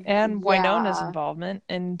 And Wynona's involvement.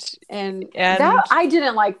 And that I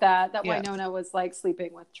didn't like that Wynonna was like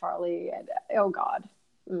sleeping with Charlie, and oh God.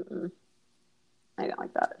 Mm-mm. I didn't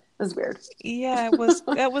like that. It was weird. Yeah, it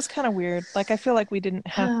was kind of weird. Like, I feel like we didn't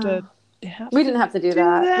have to we didn't have to do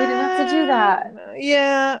that. We didn't have to do that.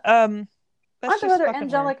 Yeah. Aren't there other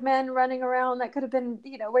angelic men running around that could have been,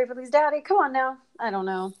 Waverly's daddy? Come on now. I don't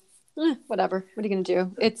know. Whatever. What are you gonna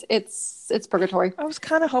do? It's purgatory. I was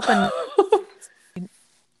kind of hoping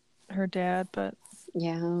her dad, but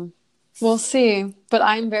yeah, we'll see. But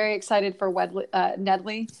I'm very excited for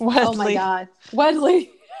Nedley. Oh my God,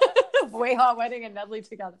 Wedley. Way Hot Wedding and Nedley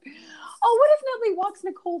together. Oh, what if Nedley walks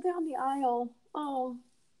Nicole down the aisle? Oh,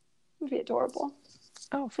 it would be adorable.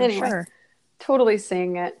 Oh, for sure. Totally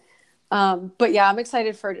seeing it. But yeah, I'm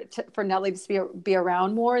excited for Nedley to be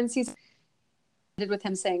around more in season. With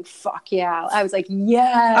him saying "fuck yeah," I was like,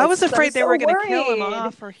 yes. I was afraid they were going to kill him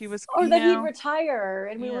off, or that he'd retire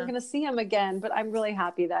and we were going to see him again. But I'm really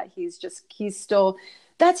happy that he's still.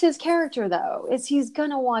 That's his character, though. He's going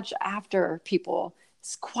to watch after people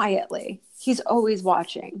quietly. He's always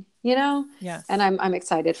watching, Yeah. And I'm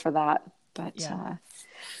excited for that. But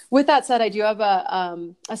with that said, I do have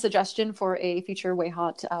a suggestion for a future Way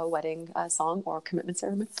Hot wedding song or commitment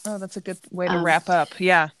ceremony. Oh, that's a good way to wrap up.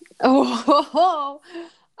 Yeah. So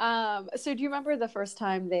do you remember the first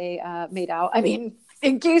time they made out? I mean,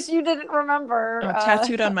 in case you didn't remember,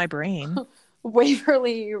 tattooed on my brain.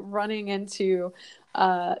 Waverly running into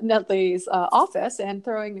Nedley's office and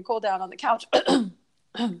throwing Nicole down on the couch.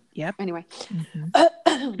 Yep. Anyway,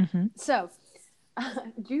 so.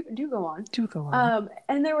 Do go on. Do go on.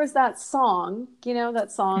 And there was that song,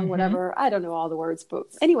 whatever. I don't know all the words, but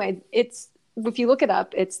anyway, if you look it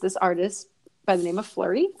up, it's this artist by the name of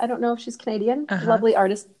Fleury. I don't know if she's Canadian. Lovely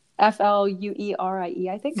artist, Fluerie,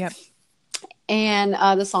 I think. Yep. And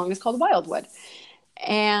the song is called Wildwood.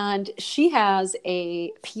 And she has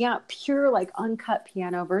a pure, like uncut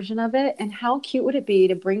piano version of it. And how cute would it be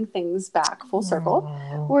to bring things back full circle,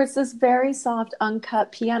 where it's this very soft,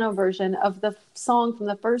 uncut piano version of the song from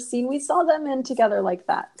the first scene we saw them in together like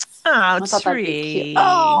that. Oh, Tree.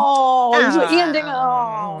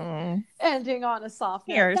 Ending on a soft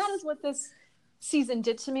note. That is what this season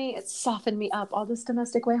did to me. It softened me up. All this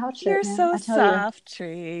domestic Way Hot shit. You're so soft,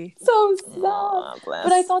 Tree. So soft.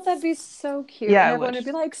 But I thought that'd be so cute. Yeah, and everyone would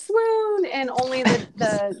be like, swoon, and only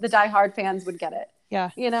the diehard fans would get it. Yeah.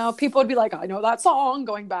 People would be like, I know that song,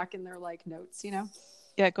 going back in their like notes,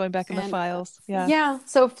 Yeah, going back in the files. Yeah. Yeah.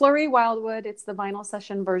 So Fleury Wildwood, it's the vinyl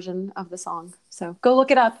session version of the song. So go look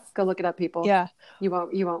it up. Go look it up, people. Yeah. You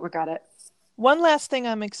won't regret it. One last thing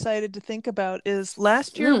I'm excited to think about is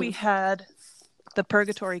last year we had the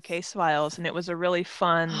Purgatory Case Files, and it was a really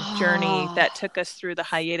fun journey that took us through the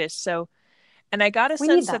hiatus. So, and I got a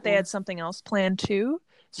sense that they had something else planned too.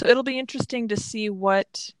 So it'll be interesting to see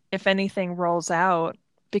what, if anything, rolls out,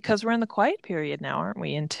 because we're in the quiet period now, aren't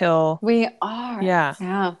we? Until we are.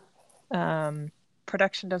 Yeah.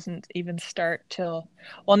 Production doesn't even start till,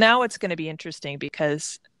 well, now it's going to be interesting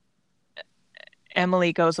because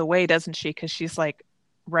Emily goes away, doesn't she? Because she's like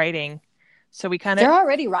writing. So we kind of... They're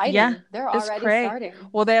already writing. Yeah, they're already starting.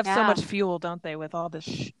 Well, they have so much fuel, don't they, with all this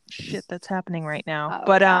shit that's happening right now.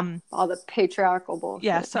 All the patriarchal bullshit.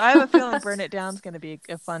 Yeah, so I have a feeling Burn It Down is going to be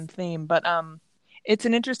a fun theme. But it's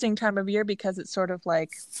an interesting time of year because it's sort of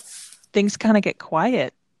like things kind of get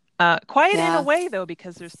quiet. In a way, though,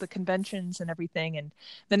 because there's the conventions and everything. And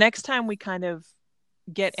the next time we kind of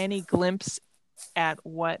get any glimpse at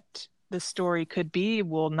what the story could be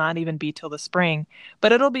will not even be till the spring,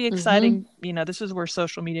 but it'll be exciting. This is where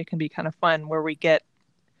social media can be kind of fun, where we get,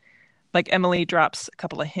 like, Emily drops a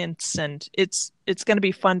couple of hints, and it's going to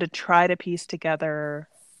be fun to try to piece together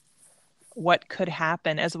what could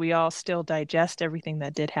happen as we all still digest everything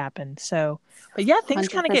that did happen. So, but yeah, things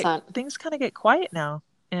kind of get quiet now,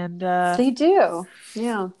 and they do.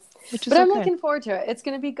 Yeah. But I'm looking forward to it. It's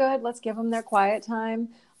going to be good. Let's give them their quiet time.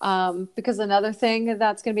 Because another thing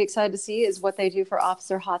that's going to be excited to see is what they do for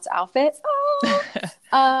Officer Hot's outfit. We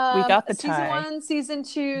got the season tie. 1, season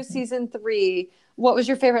 2, season 3. What was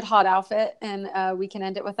your favorite Hot outfit? And we can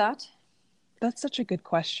end it with that. That's such a good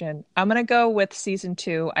question. I'm going to go with season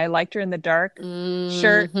 2. I liked her in the dark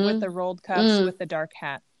shirt with the rolled cuffs with the dark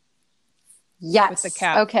hat. Yes. With the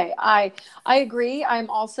cap. Okay. I agree. I'm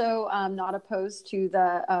also not opposed to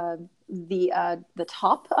the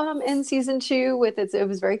top in season 2 it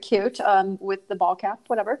was very cute with the ball cap,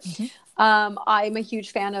 whatever. I'm a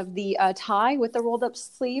huge fan of the tie with the rolled up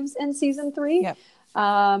sleeves in season 3. Yep.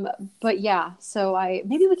 But yeah, so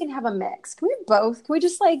maybe we can have a mix. Can we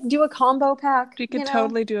just like do a combo pack? We could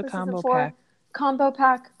totally do a combo pack. Combo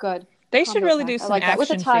pack, good. They combo should really pack. do some like action that.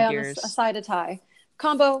 With a tie figures. on a side of tie.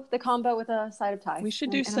 The combo with a side of tie. We should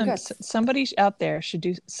do somebody out there should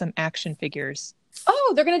do some action figures.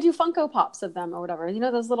 Oh, they're gonna do Funko Pops of them or whatever. You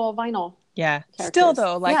know, those little vinyl. Yeah. Characters. Still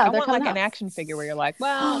though, like I want like an action figure where you're like,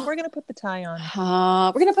 well, we're gonna put the tie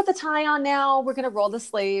on. We're gonna put the tie on now. We're gonna roll the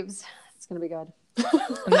sleeves. It's gonna be good.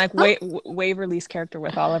 And like Waverly's character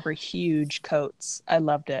with all of her huge coats. I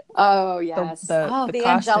loved it. Oh yes. The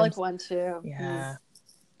angelic one too. Yeah.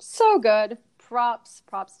 So good. Props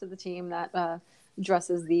to the team that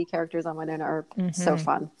dresses the characters on Winona are so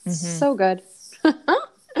fun. So good.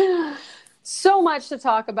 So much to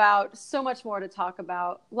talk about, so much more to talk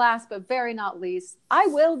about. Last but very not least, I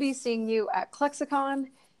will be seeing you at ClexaCon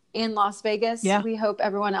in Las Vegas. Yeah. We hope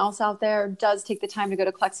everyone else out there does take the time to go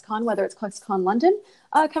to ClexaCon, whether it's ClexaCon London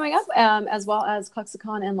coming up, as well as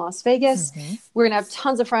ClexaCon in Las Vegas. We're going to have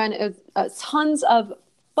tons of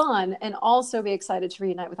fun, and also be excited to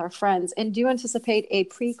reunite with our friends, and do anticipate a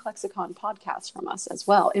pre-ClexaCon podcast from us as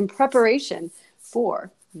well in preparation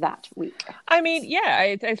for that week. I mean,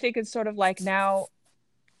 yeah, I think it's sort of like now,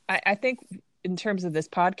 I think in terms of this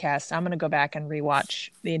podcast, I'm going to go back and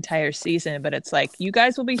rewatch the entire season, but it's like, you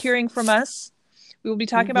guys will be hearing from us. We will be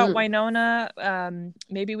talking about Winona.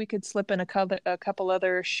 Maybe we could slip in a couple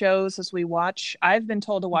other shows as we watch. I've been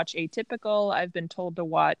told to watch Atypical. I've been told to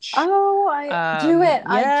watch. Oh, do it. Yeah.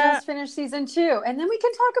 I just finished season 2, and then we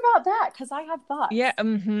can talk about that because I have thoughts. Yeah.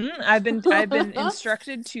 I've been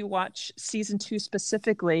instructed to watch season 2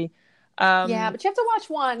 specifically. Yeah, but you have to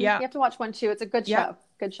watch 1. Yeah. You have to watch 1 too. It's a good show.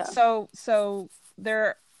 Good show. So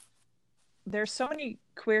there's so many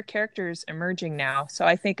queer characters emerging now. So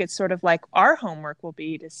I think it's sort of like our homework will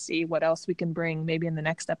be to see what else we can bring maybe in the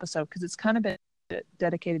next episode, because it's kind of been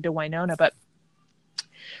dedicated to Winona. But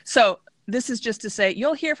so this is just to say,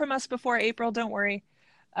 you'll hear from us before April. Don't worry.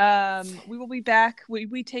 We will be back.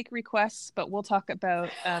 We take requests, but we'll talk about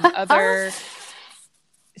other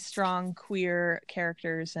strong queer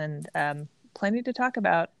characters and plenty to talk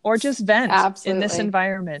about, or just vent in this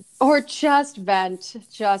environment, or just vent,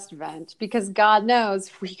 because God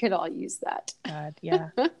knows we could all use that. God, yeah.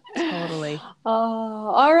 Totally.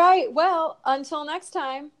 All right, well, until next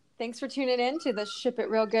time, thanks for tuning in to the Ship It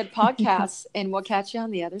Real Good podcast, and we'll catch you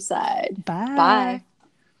on the other side. Bye.